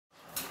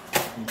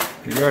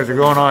You guys are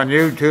going on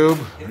YouTube.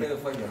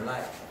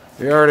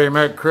 You already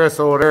met Chris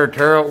over there,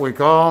 Terrell, we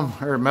call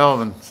him. Or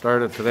Melvin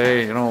started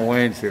today, you know,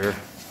 Wayne's here.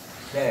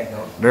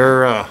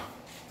 They're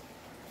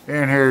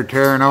in here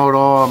tearing out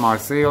all my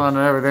ceiling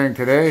and everything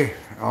today.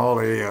 All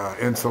the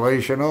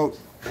insulation out.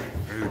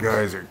 These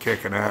guys are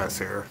kicking ass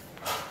here.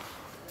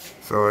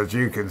 So as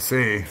you can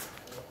see,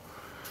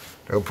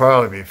 they'll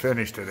probably be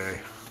finished today.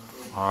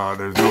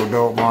 There's no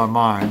doubt in my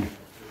mind.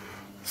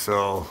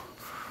 So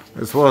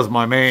this was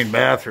my main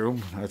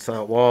bathroom. That's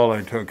that wall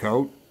I took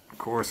out. Of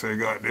course, they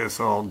got this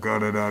all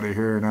gutted out of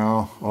here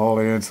now. All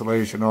the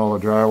insulation, all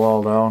the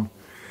drywall down.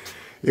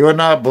 You would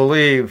not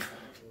believe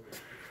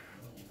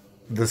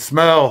the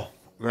smell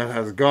that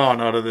has gone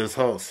out of this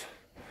house.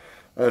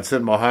 That's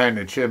in behind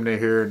the chimney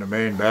here in the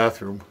main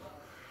bathroom.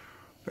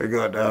 They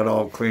got that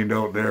all cleaned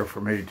out there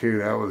for me too.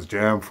 That was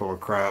jam full of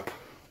crap.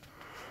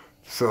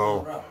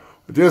 So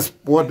just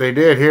what they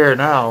did here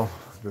now,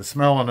 the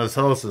smell in this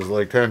house is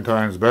like 10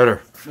 times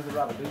better. Mr.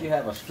 Robert, do you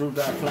have a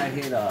screwdriver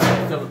flathead?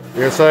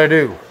 Yes, I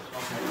do.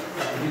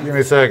 Give me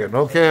a second.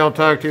 Okay, I'll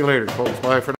talk to you later, folks. Bye for now.